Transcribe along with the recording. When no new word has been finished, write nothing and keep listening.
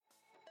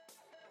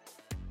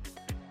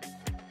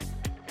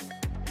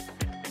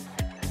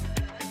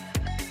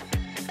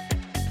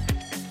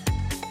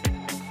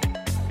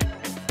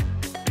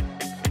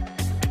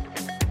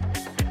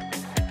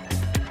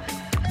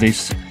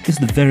This is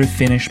the Very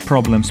Finnish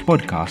Problems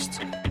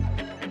podcast.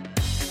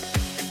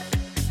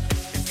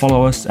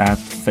 Follow us at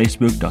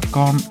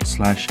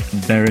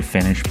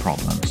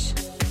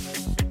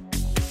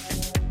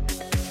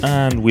facebook.com/veryfinishproblems.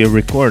 And we're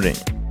recording.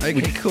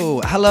 Okay,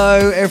 cool.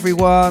 Hello,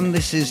 everyone.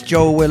 This is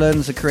Joel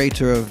Willans, the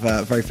creator of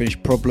Very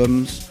Finnish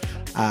Problems,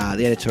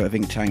 the editor of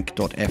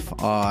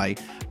inktank.fi,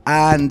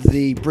 and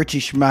the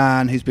British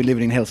man who's been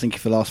living in Helsinki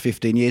for the last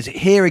 15 years,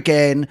 here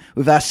again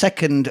with our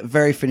second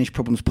Very Finnish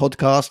Problems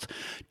podcast,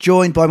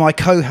 joined by my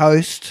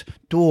co-host,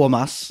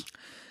 Tuomas.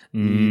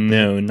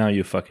 No, now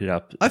you fucked it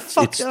up. It's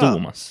up.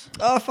 Tuomas.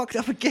 Oh, I fucked it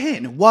up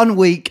again. 1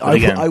 week.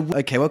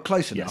 Okay, well,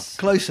 close enough. Yes.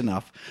 Close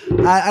enough.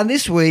 And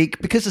this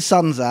week, because the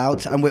sun's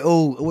out and we're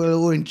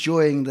all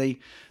enjoying the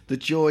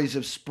joys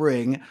of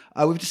spring,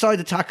 we've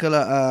decided to tackle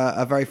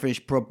a very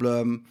Finnish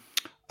problem,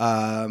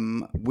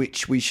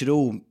 which we should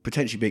all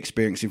potentially be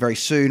experiencing very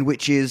soon,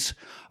 which is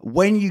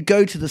when you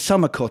go to the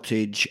summer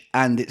cottage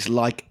and it's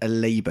like a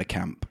labour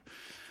camp.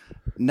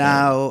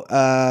 Now,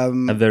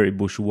 a very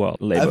bourgeois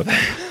labour.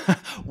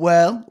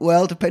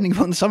 well, depending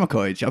on the summer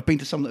cottage, I've been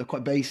to some that are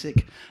quite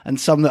basic, and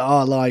some that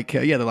are like,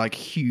 they're like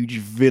huge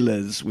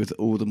villas with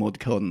all the mod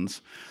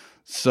cons.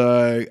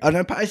 So, I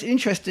know it's an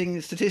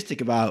interesting statistic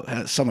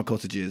about summer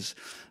cottages.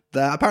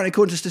 That apparently,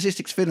 according to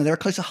Statistics Finland, there are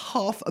close to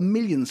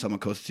 500,000 summer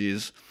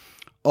cottages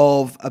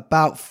of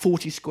about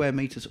 40 square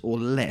meters or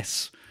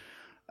less.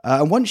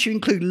 And once you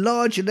include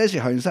larger leisure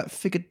homes, that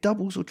figure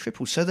doubles or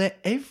triples. So they're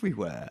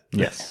everywhere.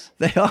 Yes.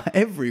 They are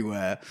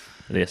everywhere.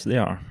 Yes, they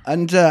are.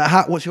 And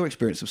what's your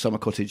experience of summer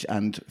cottage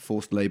and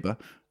forced labour?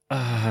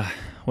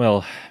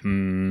 Well,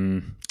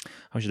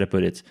 how should I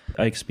put it?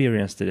 I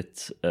experienced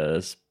it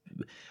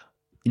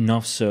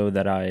enough so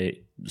that I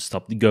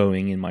stopped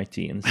going in my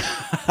teens.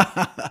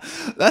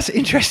 That's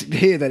interesting to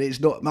hear that it's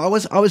not. I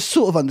was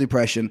sort of under the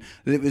impression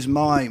that it was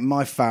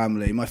my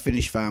family, my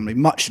Finnish family,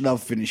 much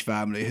loved Finnish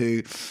family,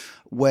 who,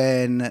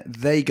 when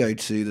they go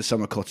to the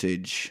summer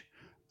cottage,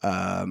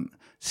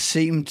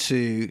 seem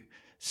to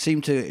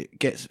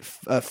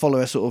follow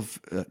a sort of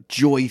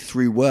joy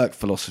through work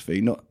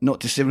philosophy, not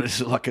dissimilar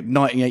to like a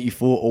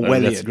 1984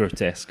 Orwellian. That's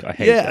grotesque. I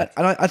hate that.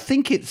 And I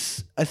think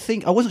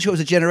I wasn't sure it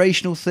was a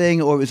generational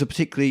thing or it was a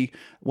particularly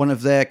one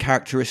of their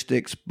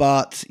characteristics.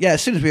 But yeah,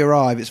 as soon as we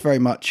arrive, it's very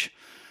much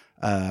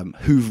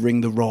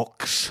hoovering the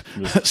rocks,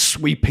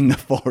 sweeping the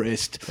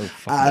forest,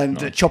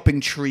 and chopping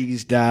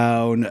trees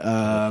down,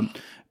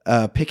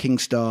 picking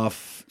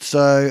stuff.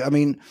 So I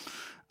mean.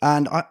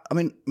 And I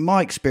mean,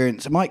 my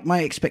experience,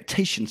 my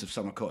expectations of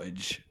summer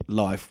cottage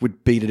life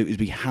would be that it would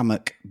be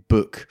hammock,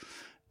 book,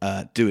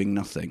 doing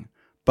nothing.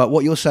 But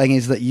what you're saying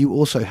is that you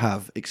also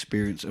have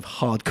experience of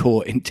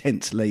hardcore,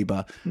 intense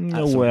labour.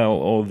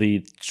 Or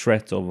the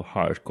threat of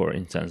hardcore,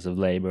 intensive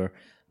labour.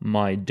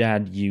 My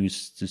dad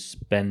used to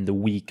spend the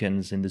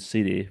weekends in the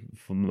city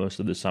for most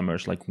of the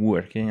summers, like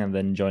working and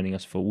then joining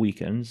us for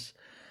weekends.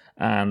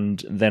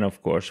 And then,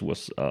 of course,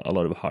 was a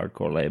lot of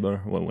hardcore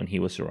labor when he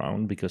was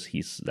around, because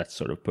he's that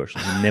sort of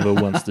person who never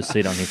wants to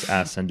sit on his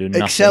ass and do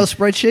nothing. Excel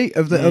spreadsheet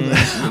of the.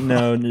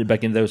 No,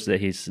 back in those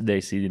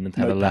days he didn't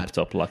have a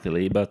laptop,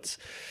 luckily. But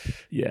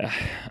yeah.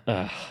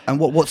 And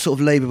what sort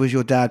of labor was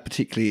your dad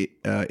particularly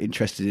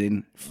interested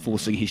in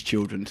forcing his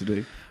children to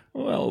do?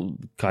 Well,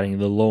 cutting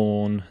the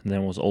lawn.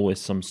 There was always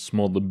some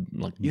small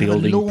building have a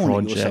lawn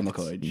project. In your summer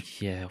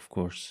cottage? Yeah, of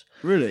course.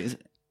 Really?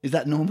 Is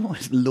that normal?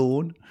 It's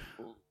lawn.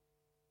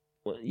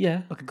 Well,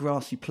 yeah, like a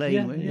grassy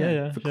plain,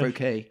 for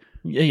croquet.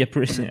 Yeah,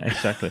 pretty,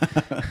 exactly.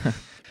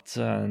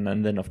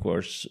 And then, of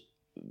course,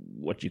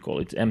 what you call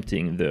it,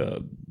 emptying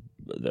the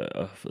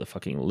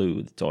fucking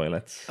loo, the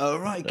toilets. Oh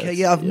right, okay,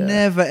 yeah. I've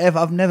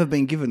never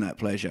been given that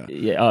pleasure.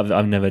 Yeah,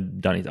 I've never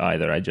done it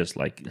either. I just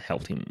like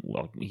helped him.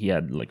 Well, he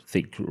had like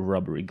thick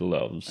rubbery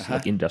gloves,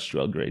 like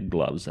industrial grade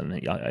gloves, and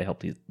I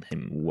helped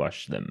him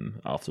wash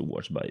them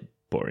afterwards by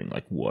pouring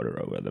like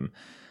water over them.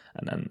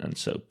 And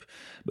soap,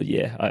 but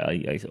yeah,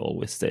 I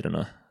always stayed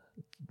on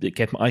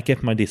I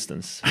kept my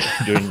distance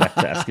during that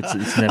task.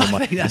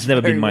 It's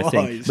never been my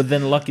thing. But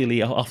then,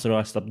 luckily, after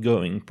I stopped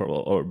going,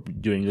 or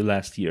during the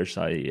last years,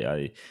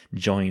 I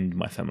joined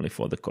my family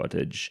for the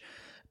cottage.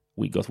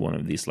 We got one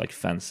of these like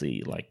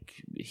fancy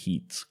like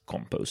heat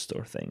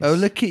composter things. Oh,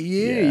 look at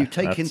you! Yeah, you've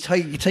taken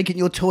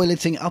your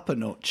toileting up a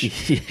notch.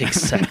 Yeah,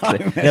 exactly.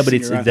 Yeah, but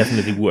it's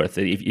definitely worth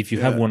it if you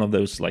have one of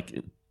those like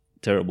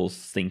terrible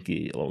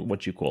stinky, or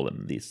what you call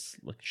them, these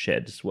like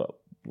sheds,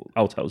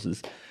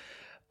 outhouses.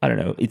 I don't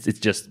know. It's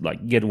just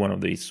like get one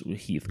of these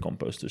heath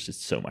composters. It's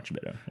so much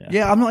better.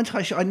 Yeah, I'm not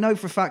entirely sure. I know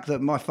for a fact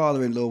that my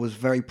father-in-law was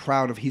very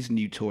proud of his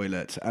new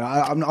toilet, and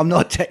I'm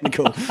not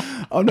technical.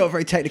 I'm not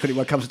very technical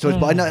when it comes to toilets,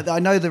 but I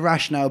know the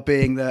rationale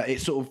being that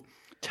it sort of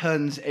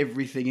turns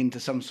everything into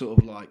some sort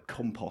of like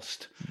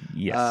compost.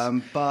 Yes.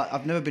 But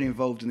I've never been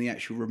involved in the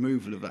actual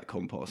removal of that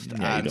compost.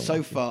 Yeah, and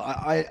so far,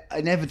 I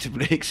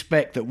inevitably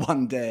expect that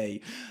one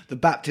day the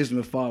baptism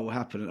of fire will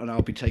happen and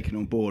I'll be taken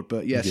on board.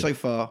 But so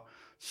far,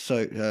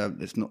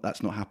 that's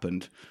not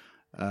happened.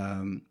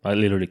 I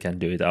literally can't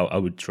do it. I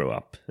would throw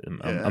up.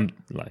 I'm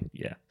like,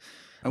 yeah.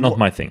 Not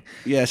my thing.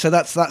 Yeah, so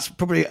that's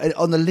probably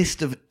on the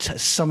list of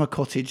summer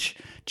cottage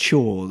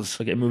chores.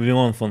 Okay, moving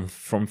on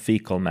from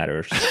fecal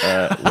matters.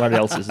 What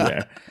else is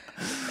there?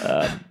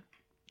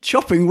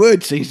 Chopping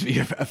wood seems to be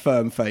a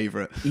firm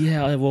favourite.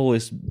 Yeah, I've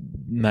always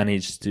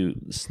managed to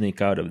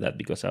sneak out of that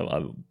because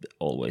I've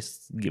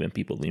always given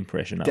people the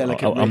impression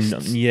Delicate wrists.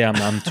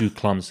 I'm too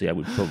clumsy. I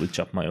would probably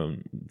chop my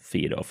own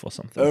feet off or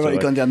something. Oh, right,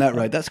 you've gone down that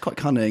road. That's quite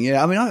cunning.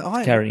 Yeah, I mean,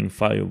 I carrying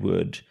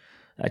firewood.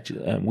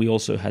 Actually, we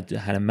also had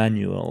a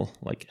manual,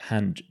 like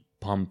hand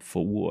pump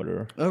for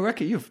water. I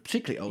reckon you're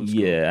particularly old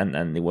school. Yeah,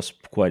 and it was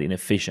quite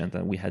inefficient,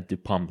 and we had to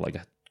pump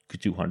like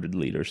 200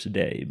 liters a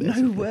day.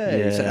 Basically. No way.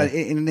 Yeah. So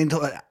in an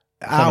entire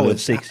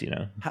hours. 6, you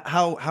know.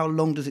 How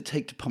long does it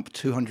take to pump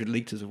 200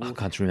 litres of water? I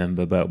can't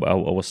remember, but I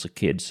was a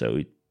kid, so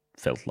it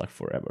felt like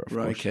forever. Of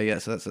course. Okay, yeah,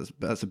 so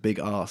that's a big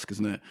ask,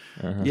 isn't it?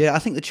 Uh-huh. Yeah, I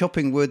think the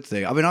chopping wood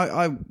thing. I mean,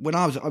 I'm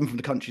from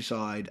the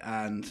countryside,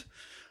 and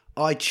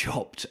I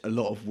chopped a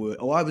lot of wood.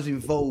 I was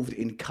involved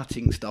in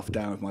cutting stuff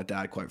down with my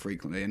dad quite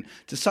frequently, and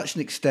to such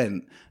an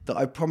extent that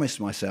I promised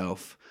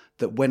myself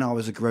that when I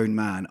was a grown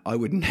man, I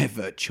would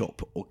never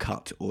chop or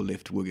cut or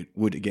lift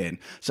wood again.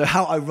 So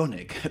how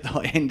ironic that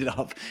I ended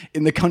up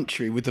in the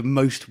country with the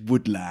most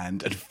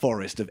woodland and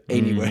forest of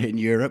anywhere in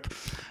Europe.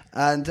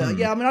 And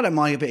yeah, I mean, I don't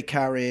mind a bit of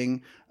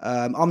carrying.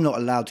 I'm not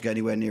allowed to go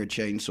anywhere near a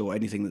chainsaw or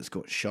anything that's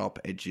got sharp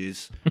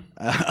edges.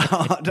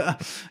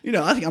 You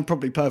know, I think I'm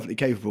probably perfectly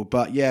capable.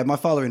 But yeah, my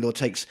father-in-law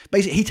takes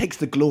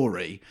the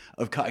glory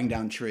of cutting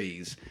down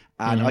trees,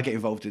 and I get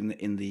involved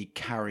in the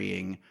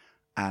carrying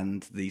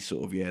and the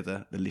sort of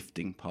the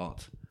lifting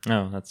part.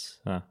 Oh, that's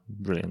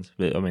brilliant.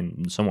 I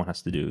mean, someone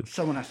has to do it.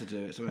 Someone has to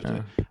do it.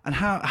 And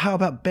how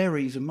about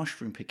berries and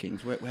mushroom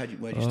pickings? Where do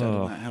you stand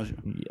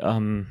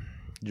on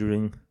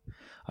that?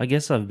 I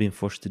guess I've been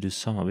forced to do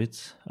some of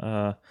it.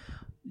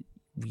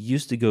 We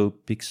used to go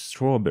pick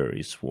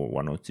strawberries for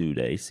 1 or 2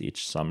 days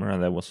each summer,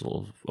 and that was,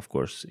 of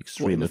course,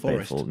 extremely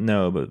painful.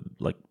 No, but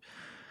like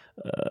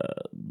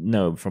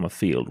from a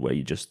field where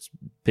you just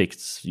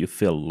you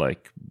fill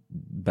like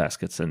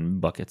baskets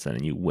and buckets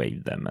and you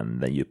weighed them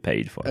and then you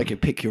paid for them. Okay,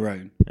 pick your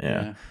own.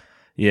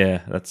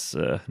 Yeah, that's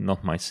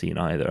not my scene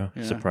either,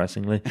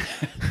 surprisingly.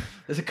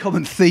 There's a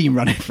common theme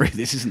running through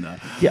this, isn't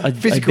there? Yeah,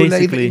 physical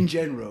labour in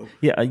general.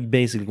 Yeah, I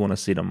basically want to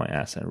sit on my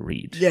ass and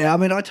read. Yeah, I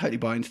mean, I totally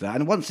buy into that.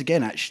 And once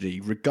again, actually,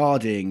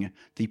 regarding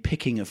the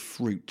picking of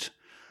fruit,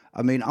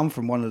 I mean, I'm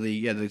from one of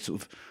the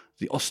sort of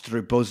the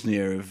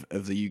Austro-Bosnia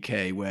of the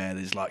UK, where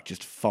there's like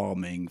just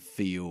farming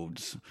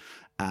fields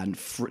and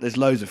there's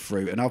loads of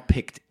fruit, and I've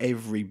picked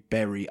every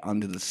berry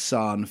under the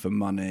sun for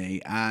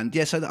money. And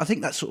yeah, so I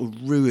think that sort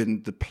of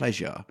ruined the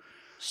pleasure.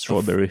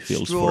 Strawberry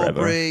fields forever.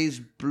 Strawberries,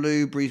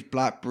 blueberries,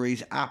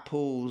 blackberries,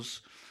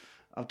 apples.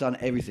 I've done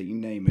everything, you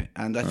name it.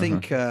 And I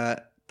think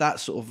that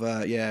sort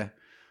of,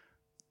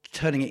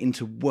 turning it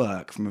into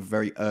work from a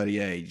very early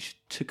age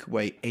took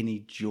away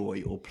any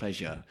joy or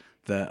pleasure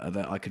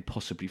that I could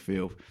possibly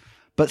feel.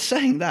 But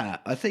saying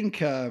that, I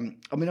think,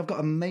 I've got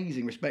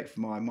amazing respect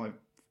for my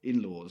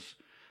in-laws.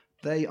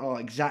 They are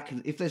exactly,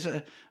 if there's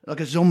a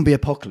zombie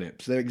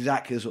apocalypse, they're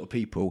exactly the sort of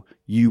people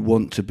you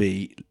want to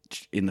be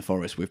in the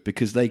forest with,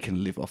 because they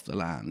can live off the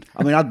land.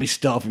 I mean, I'd be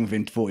starving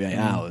within 48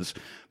 hours.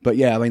 But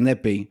yeah, I mean,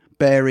 there'd be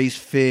berries,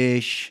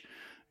 fish,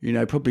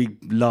 probably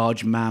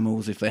large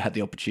mammals if they had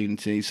the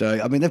opportunity. So,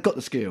 I mean, they've got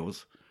the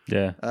skills.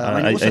 Yeah,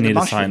 I need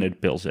a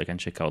cyanide pill so I can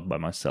check out by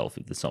myself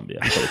if the zombie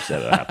apocalypse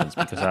ever happens,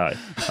 because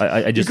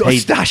I just You've got a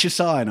stash of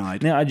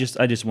cyanide. No, I just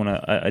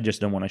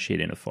don't want to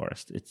shit in the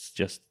forest. It's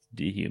just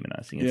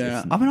dehumanizing.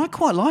 I mean, I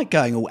quite like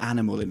going all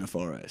animal in the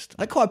forest.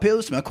 That quite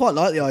appeals to me. I quite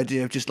like the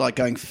idea of just like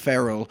going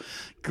feral,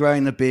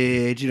 growing the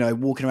beard,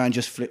 walking around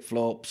just flip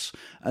flops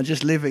and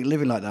just living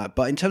like that.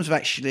 But in terms of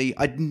actually,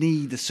 I'd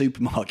need the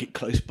supermarket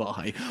close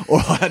by,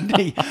 or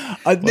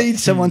I'd need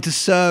someone to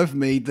serve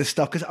me the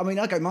stuff. Because I mean,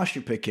 I go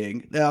mushroom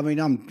picking. I mean,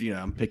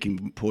 I'm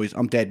picking poison.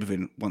 I'm dead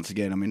within, once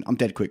again. I mean, I'm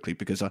dead quickly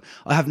because I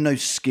have no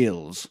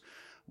skills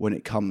when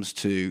it comes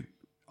to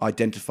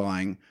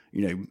identifying,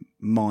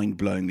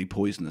 mind-blowingly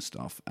poisonous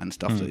stuff and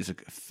stuff that is a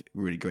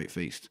really great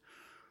feast.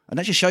 And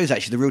that just shows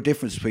actually the real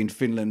difference between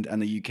Finland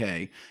and the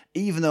UK.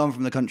 Even though I'm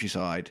from the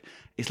countryside,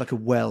 it's like a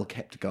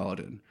well-kept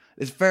garden.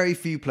 There's very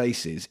few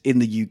places in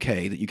the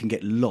UK that you can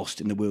get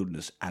lost in the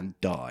wilderness and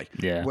die.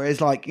 Yeah. Whereas,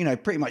 like,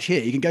 pretty much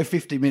here, you can go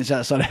 15 minutes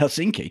outside of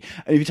Helsinki,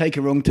 and if you take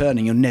a wrong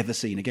turning, you're never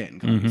seen again.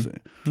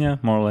 Yeah,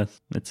 more or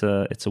less. It's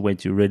a way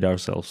to rid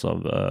ourselves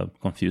of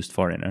confused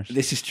foreigners.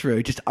 This is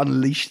true. Just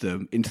unleash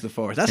them into the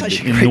forest. That's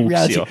actually a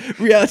great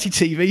reality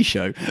TV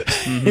show.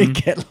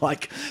 Get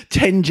like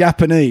 10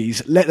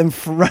 Japanese, let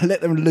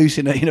them loose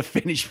in a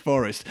Finnish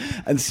forest,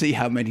 and see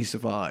how many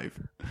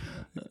survive.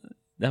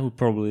 That would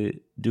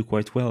probably do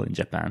quite well in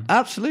Japan.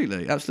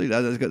 Absolutely.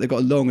 They've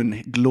got a long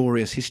and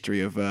glorious history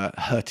of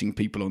hurting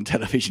people on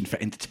television for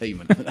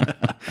entertainment.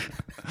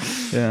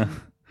 Yeah.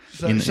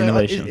 So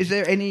innovation. Is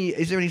there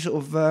any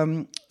sort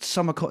of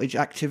summer cottage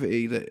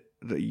activity that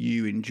that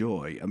you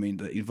enjoy? I mean,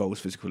 that involves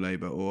physical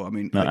labour, or I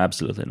mean, No,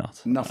 absolutely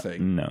not.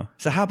 nothing. No.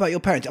 So how about your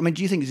parents? I mean,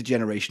 do you think it's a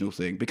generational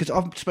thing? Because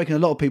I've spoken to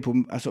a lot of people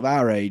sort of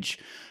our age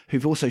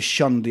who've also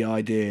shunned the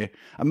idea,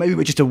 and maybe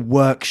we're just a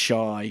work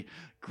shy,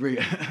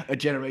 a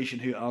generation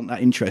who aren't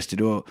that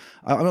interested. Or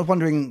I'm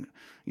wondering,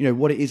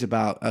 what it is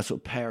about a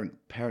sort of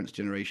parents'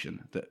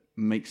 generation that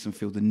makes them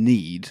feel the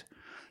need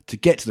to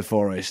get to the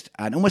forest,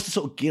 and almost a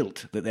sort of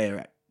guilt that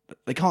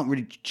they can't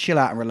really chill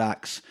out and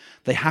relax.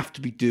 They have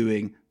to be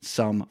doing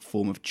some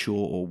form of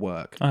chore or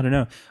work. I don't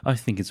know. I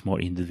think it's more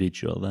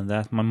individual than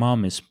that. My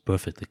mom is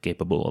perfectly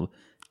capable of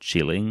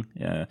chilling.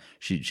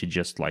 She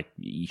just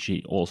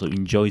she also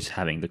enjoys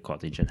having the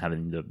cottage and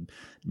having the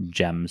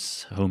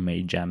jams,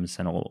 homemade jams,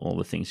 and all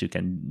the things you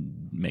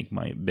can make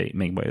by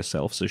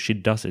yourself. So she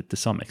does it to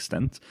some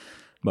extent.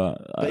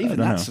 But even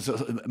that's a sort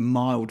of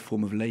mild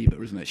form of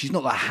labour, isn't it? She's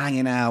not like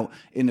hanging out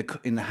in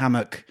the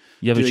hammock.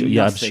 Yeah, but doing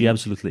nothing. she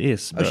absolutely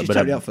is. She's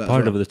totally up for that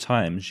part as well. of the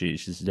time,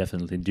 she's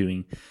definitely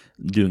doing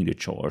the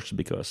chores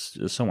because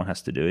someone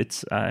has to do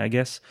it. I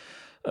guess.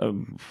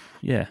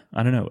 Yeah,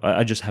 I don't know.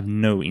 I just have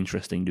no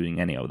interest in doing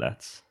any of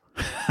that.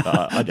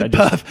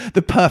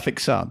 The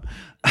perfect son.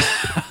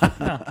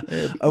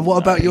 What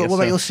about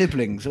your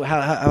siblings?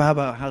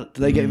 How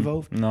do they get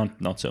involved?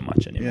 Not so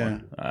much anymore. Yeah.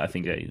 I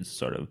think they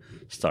sort of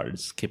started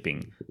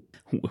skipping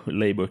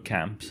labor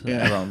camps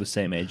around the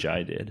same age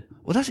I did.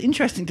 Well, that's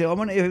interesting too. I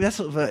wonder if that's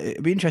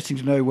it'd be interesting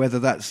to know whether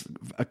that's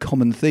a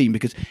common theme,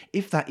 because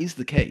if that is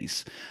the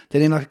case,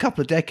 then in like a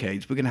couple of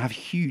decades we're going to have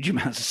huge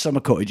amounts of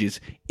summer cottages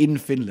in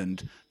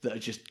Finland that are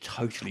just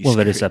totally. Well,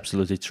 that is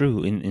absolutely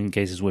true. In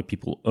cases where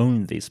people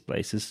own these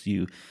places,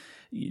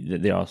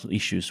 there are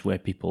issues where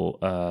people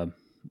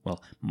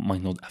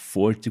might not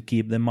afford to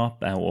keep them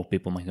up, or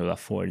people might not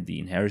afford the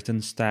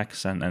inheritance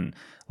tax, and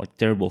like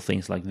terrible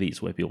things like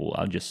these where people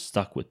are just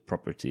stuck with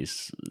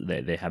properties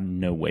they have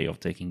no way of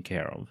taking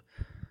care of.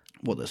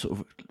 What, the sort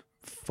of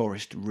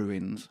forest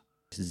ruins?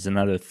 This is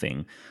another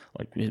thing,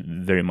 like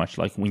very much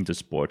like winter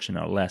sports in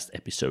our last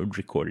episode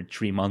recorded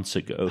 3 months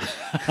ago,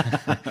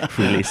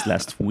 released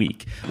last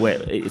week,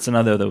 where it's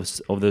another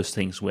of those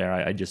things where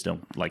I just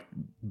don't like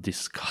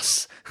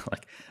discuss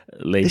like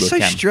labor. It's so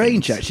camp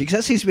strange things. actually, because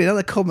that seems to be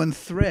another common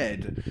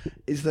thread,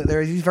 is that there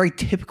are these very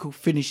typical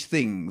Finnish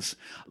things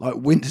like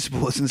winter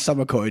sports and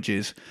summer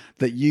cottages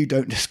that you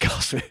don't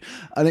discuss,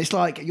 and it's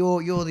like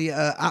you're the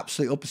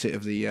absolute opposite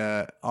of the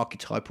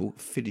archetypal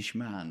Finnish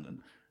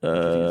man.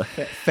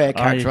 Fair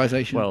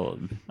characterization.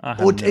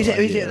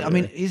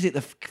 Is it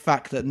the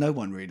fact that no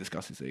one really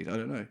discusses these? I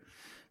don't know.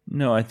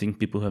 No, I think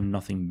people have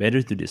nothing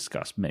better to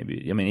discuss. Maybe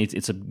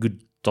it's a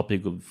good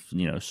topic of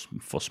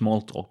for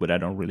small talk, but I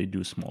don't really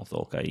do small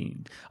talk.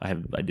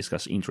 I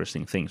discuss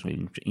interesting things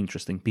with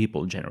interesting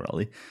people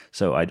generally,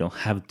 so I don't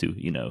have to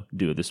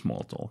do the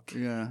small talk.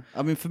 Yeah,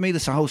 I mean, for me,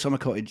 this whole summer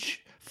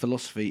cottage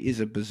philosophy is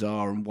a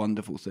bizarre and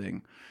wonderful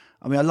thing.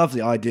 I mean, I love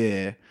the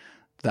idea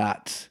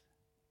that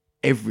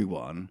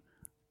everyone,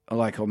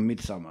 like on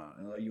Midsummer,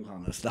 like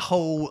Johannes, the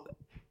whole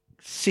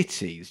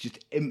city is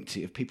just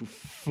empty of people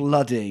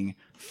flooding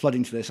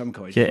to their summer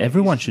cottages. Yeah,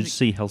 everyone should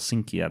see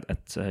Helsinki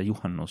at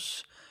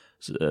Juhannus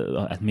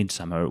at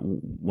Midsummer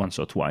once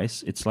or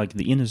twice. It's like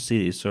the inner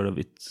city is sort of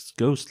it's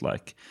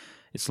ghost-like.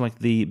 It's like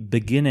the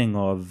beginning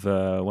of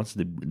what's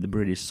the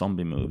British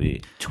zombie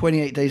movie?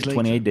 28 Days Later.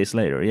 28 Days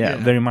Later, yeah.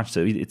 Very much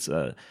so. It's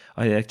I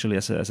actually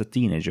as a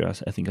teenager,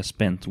 I think I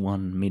spent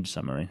one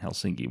midsummer in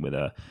Helsinki with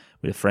a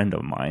friend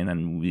of mine,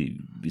 and we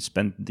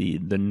spent the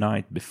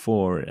night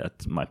before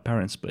at my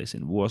parents' place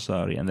in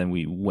Vuosaari, and then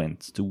we went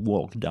to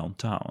walk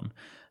downtown.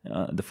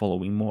 The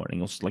following morning,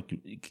 it was like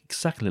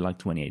exactly like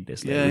 28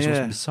 Days Later. It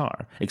was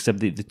bizarre,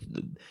 except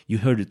you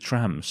heard a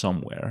tram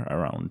somewhere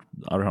around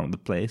the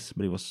place,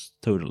 but it was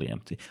totally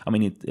empty. I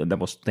mean, that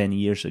was 10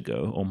 years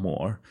ago or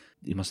more.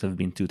 It must have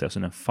been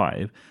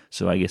 2005.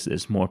 So I guess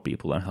there's more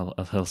people, and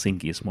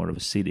Helsinki is more of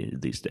a city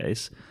these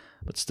days.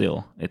 But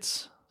still,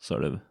 it's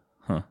sort of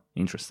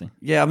interesting.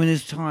 Yeah, I mean,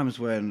 there's times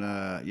when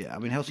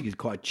Helsinki is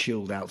quite a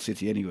chilled out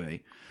city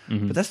anyway.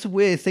 Mm-hmm. But that's the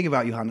weird thing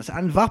about Johannes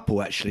and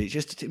Vappu, actually. It's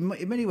just, in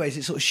many ways,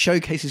 it sort of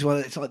showcases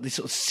it's like this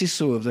sort of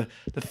sizzle of the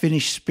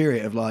Finnish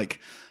spirit of like,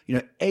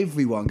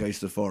 everyone goes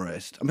to the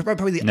forest. I mean,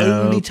 probably the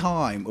only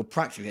time, or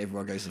practically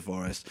everyone goes to the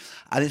forest.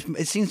 And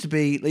it seems to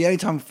be the only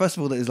time, first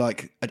of all, that there's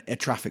like a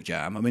traffic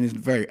jam. I mean, there's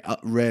very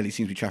rarely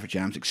seems to be traffic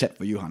jams, except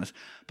for Johannes.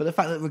 But the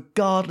fact that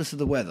regardless of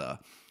the weather,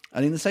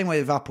 and in the same way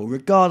with Vappu,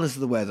 regardless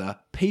of the weather,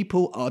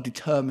 people are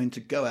determined to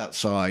go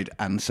outside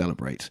and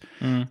celebrate.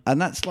 Mm. And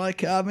that's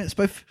like, it's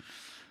both...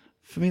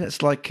 For me,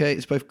 that's like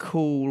it's both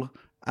cool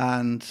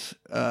and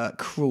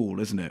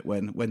cruel, isn't it?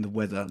 When the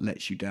weather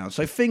lets you down.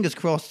 So fingers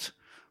crossed.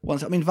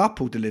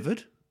 Vappu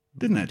delivered,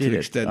 didn't it? To an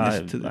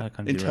extent,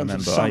 in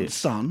terms of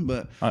sun.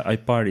 But I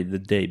partied the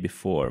day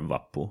before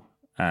Vappu,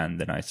 and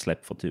then I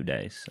slept for 2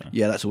 days. So.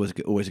 Yeah, that's always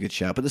a good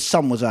shout. But the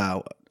sun was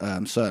out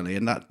certainly,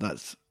 and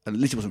that's at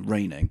least it wasn't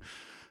raining.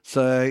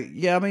 So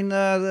yeah, I mean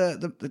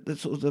the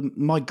sort of the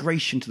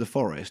migration to the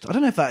forest. I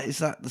don't know if that is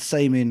the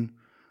same in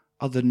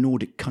other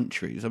Nordic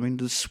countries. I mean,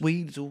 the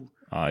Swedes all...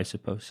 I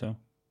suppose so.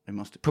 They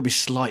must probably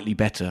slightly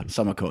better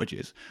summer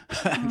cottages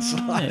and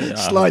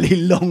slightly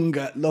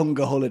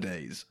longer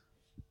holidays.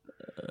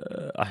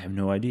 I have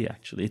no idea.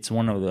 Actually, it's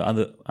one of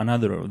the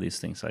another of these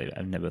things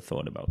I've never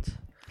thought about.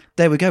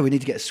 There we go. We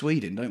need to get a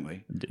Swede in, don't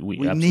we? We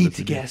need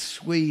to get a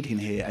Swede in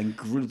here and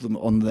grill them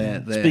on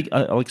their.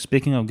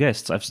 Speaking of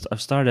guests,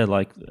 I've started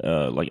like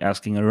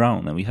asking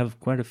around, and we have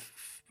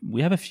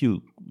a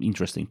few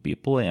interesting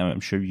people.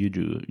 I'm sure you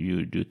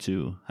do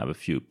too. Have a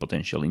few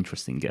potential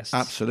interesting guests.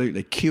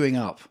 Absolutely, queuing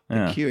up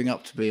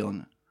to be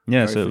on.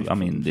 Yeah, so I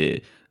mean,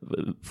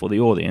 for the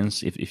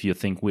audience, if you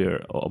think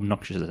we're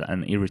obnoxious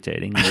and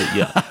irritating,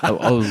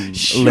 I'll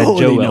let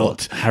Joel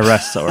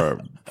harass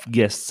our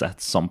guests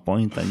at some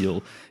point, and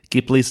you'll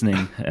keep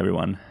listening,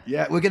 everyone.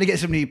 Yeah, we're going to get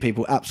some new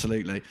people,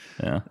 absolutely.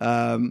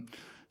 Yeah.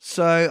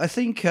 So I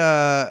think,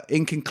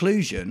 in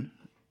conclusion,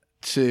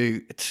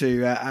 to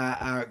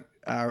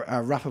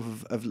our wrap up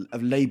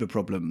of labour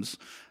problems,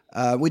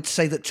 we'd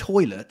say that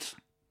toilet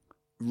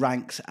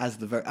ranks as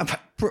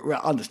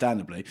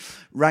understandably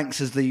ranks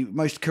as the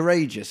most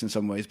courageous in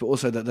some ways, but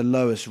also the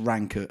lowest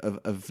rank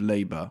of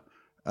labour.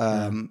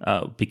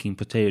 Picking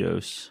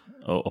potatoes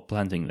or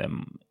planting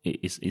them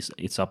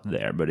it's up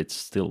there, but it's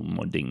still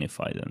more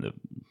dignified than the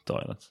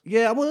toilets.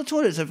 Yeah, well, the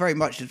toilets are very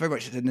much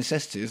a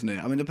necessity, isn't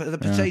it? I mean, the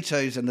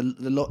potatoes and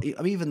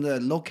even the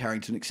log carrying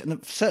to an extent,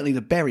 and certainly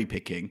the berry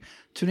picking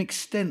to an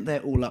extent,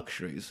 they're all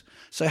luxuries.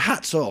 So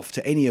hats off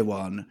to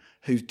anyone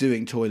who's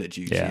doing toilet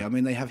duty. Yeah. I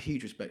mean, they have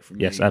huge respect from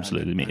me. Yes,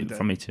 absolutely,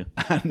 from me too.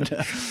 And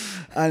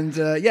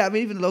I mean,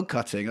 even log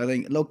cutting. I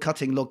think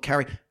log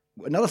carrying.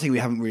 Another thing we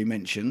haven't really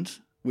mentioned,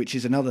 which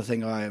is another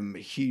thing I am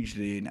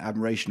hugely in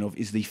admiration of,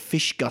 is the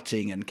fish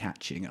gutting and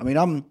catching. I mean,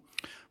 I'm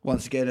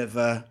once again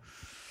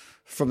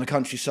from the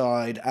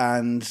countryside,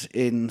 and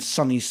in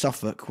sunny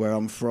Suffolk, where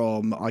I'm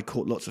from, I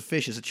caught lots of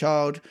fish as a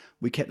child.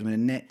 We kept them in a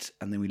net,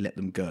 and then we let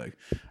them go.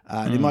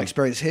 And in my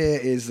experience here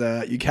is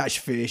you catch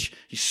fish,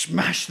 you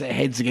smash their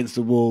heads against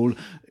the wall,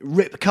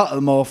 cut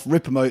them off,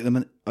 rip them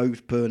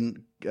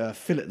open,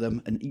 fillet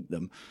them, and eat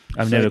them.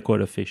 I've never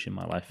caught a fish in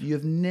my life. You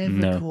have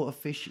never caught a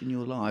fish in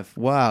your life?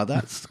 Wow,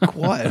 that's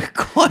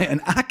quite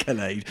an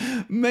accolade.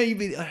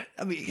 Maybe,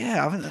 I mean,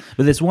 yeah.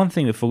 But there's one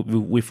thing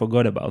we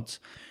forgot about,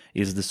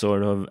 is the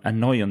sort of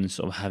annoyance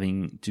of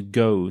having to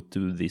go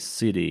to this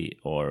city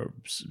or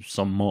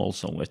some mall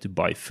somewhere to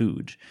buy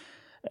food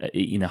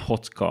in a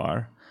hot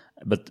car,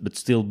 but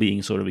still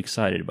being sort of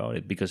excited about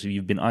it because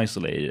you've been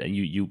isolated and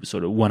you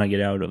sort of want to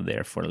get out of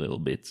there for a little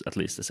bit, at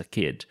least as a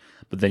kid.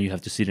 But then you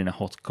have to sit in a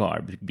hot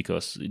car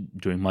because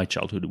during my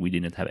childhood we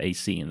didn't have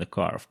AC in the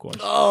car, of course.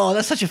 Oh,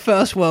 that's such a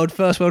first world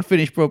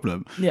Finnish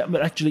problem. Yeah,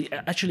 but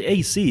actually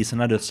AC is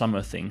another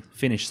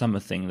Finnish summer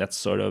thing that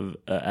sort of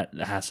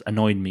has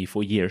annoyed me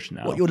for years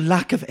now. What, your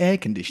lack of air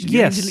conditioning?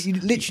 Yes. You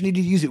literally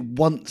need to use it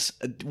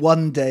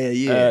one day a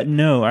year.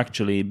 No,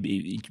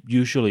 actually,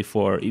 usually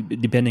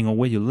depending on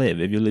where you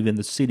live. If you live in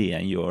the city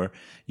and you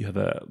have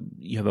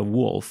a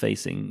wall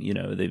facing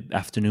the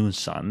afternoon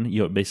sun,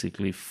 you're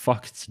basically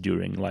fucked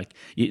during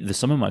the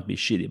summer might be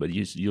shitty, but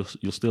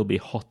you'll still be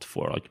hot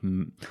for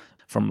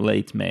from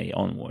late May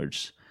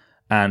onwards,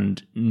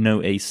 and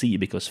no AC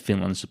because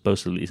Finland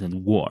supposedly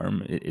isn't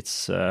warm.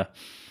 It's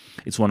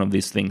one of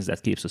these things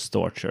that keeps us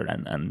tortured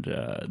and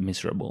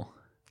miserable.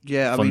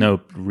 Yeah, for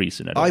no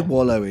reason at all. I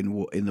wallow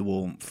in the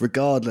warmth,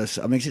 regardless.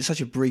 I mean,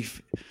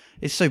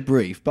 it's so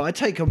brief, but I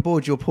take on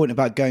board your point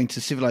about going to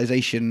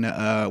civilization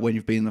when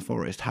you've been in the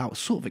forest. How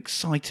sort of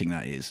exciting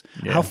that is.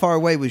 Yeah. How far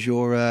away was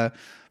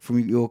from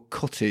your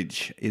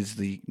cottage is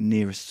the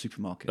nearest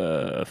supermarket?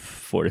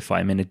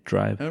 45-minute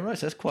drive. Oh, right,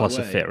 so that's quite plus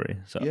away. A ferry.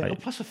 So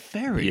plus a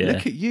ferry. Yeah.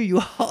 Look at you, you're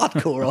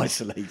hardcore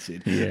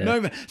isolated. Yeah.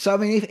 No, so I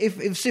mean,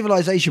 if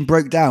civilization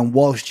broke down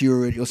whilst you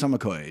were at your summer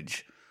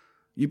cottage,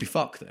 you'd be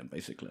fucked then,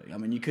 basically. I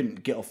mean, you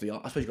couldn't get off the...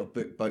 I suppose you got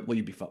a boat. Well,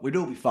 you'd be fucked. We'd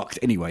all be fucked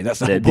anyway. That's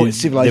the whole point.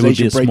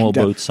 Civilization breaking down.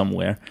 There would be a small boat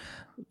somewhere.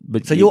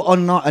 But so you're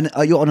on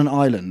an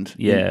island?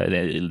 Yeah,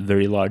 a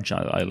very large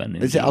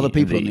island. Is there other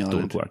people on the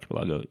island?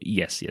 Archipelago.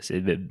 Yes.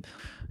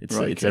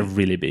 It's a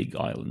really big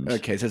island.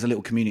 Okay, so there's a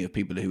little community of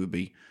people who would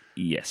be...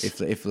 Yes.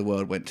 If the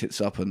world went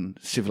tits up and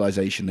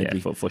civilization, they'd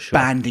be for sure.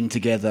 banding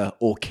together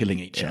or killing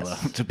each other,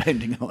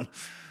 depending on...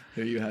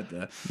 who you had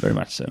there. Very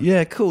much so.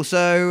 Yeah, cool.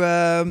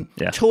 So,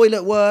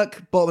 toilet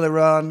work, bottom of the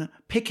run,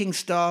 picking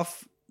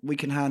stuff, we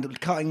can handle,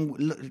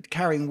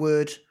 carrying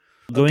wood.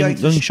 Going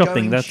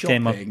shopping,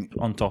 came up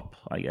on top,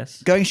 I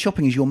guess. Going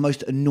shopping is your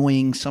most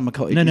annoying summer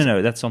cottage.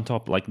 No, that's on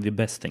top, like the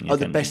best thing.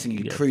 The best thing,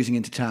 you're cruising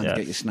into town to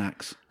get your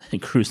snacks.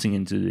 Cruising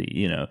into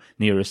the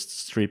nearest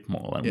strip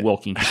mall and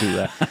walking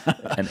through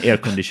an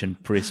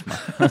air-conditioned Prisma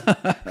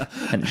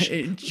and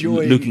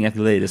looking at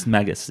the latest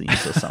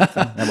magazines or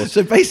something.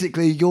 So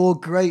basically, your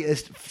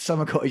greatest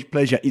summer cottage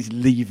pleasure is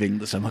leaving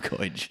the summer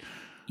cottage.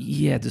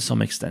 Yeah, to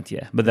some extent,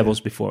 yeah. But that was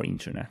before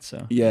internet,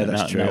 so yeah,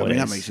 that's true. Nowadays,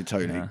 that makes it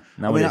totally.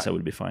 Nowadays, I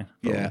would be fine.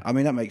 Yeah,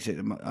 that makes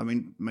it.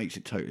 Makes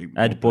it totally.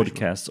 Add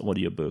podcasts,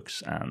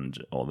 audiobooks, and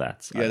all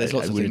that. Yeah, there's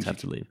lots of things. Have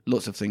to leave.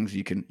 Lots of things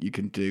you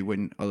can do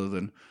when other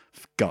than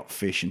gut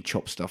fish and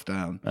chop stuff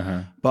down.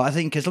 Uh-huh. But I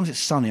think as long as it's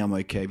sunny, I'm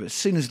okay. But as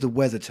soon as the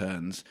weather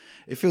turns,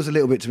 it feels a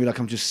little bit to me like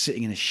I'm just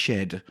sitting in a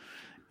shed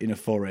in a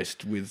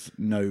forest with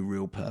no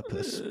real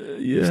purpose.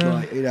 It's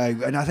like,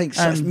 and I think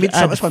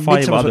Midsummer. Add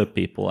 5 other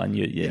people, and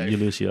you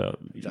lose your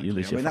exactly. you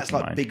lose your. That's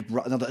like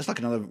mind. It's like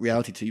another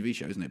reality TV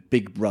show, isn't it?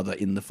 Big Brother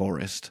in the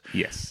forest.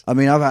 Yes. I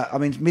mean,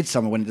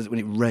 Midsummer when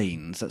it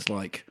rains, that's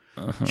like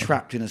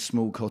trapped in a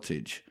small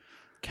cottage.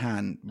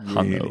 Can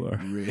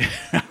really,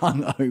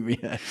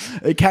 hungover, yeah.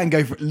 It can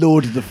go for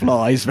Lord of the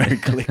Flies very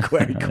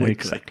quickly.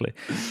 Exactly.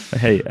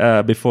 Hey,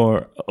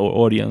 before our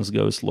audience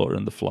goes Lord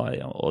and the Fly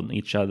on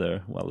each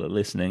other while they're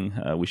listening,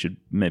 we should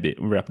maybe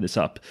wrap this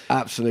up.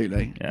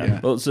 Absolutely. Yeah.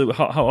 Well, so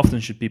how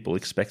often should people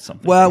expect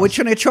something? Well, we're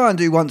trying to try and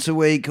do once a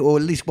week, or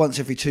at least once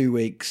every 2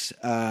 weeks.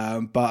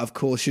 But of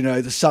course,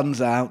 the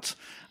sun's out,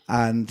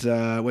 and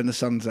when the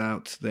sun's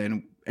out,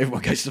 then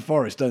everyone goes to the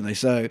forest, don't they?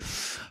 So,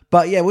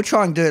 but yeah, we'll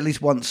try and do it at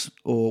least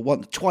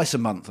twice a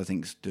month. I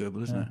think is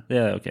doable, isn't it?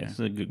 Yeah. Okay.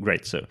 So,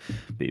 great. So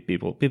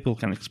people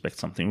can expect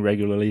something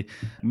regularly.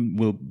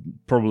 We'll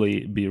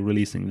probably be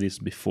releasing this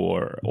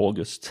before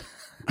August.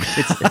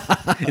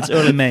 It's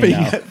early May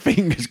now.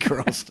 Fingers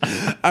crossed.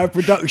 Our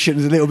production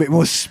is a little bit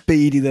more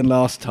speedy than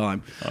last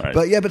time. All right.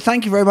 But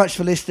thank you very much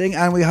for listening,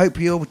 and we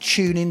hope you'll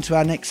tune into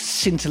our next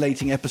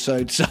scintillating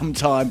episode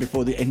sometime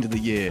before the end of the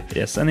year.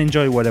 Yes, and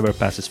enjoy whatever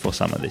passes for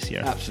summer this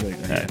year.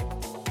 Absolutely. Yeah.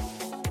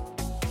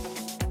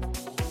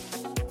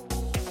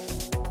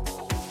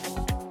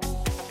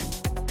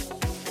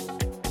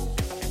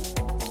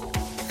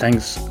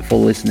 Thanks for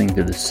listening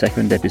to the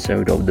second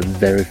episode of the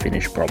Very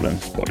Finnish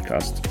Problems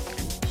podcast.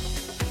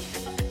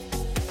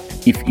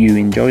 If you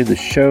enjoy the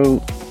show,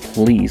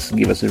 please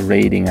give us a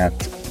rating at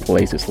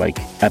places like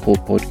Apple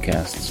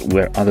Podcasts,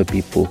 where other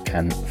people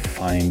can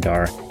find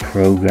our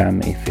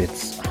program if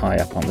it's high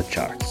up on the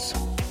charts.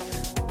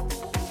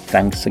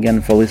 Thanks again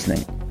for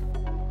listening.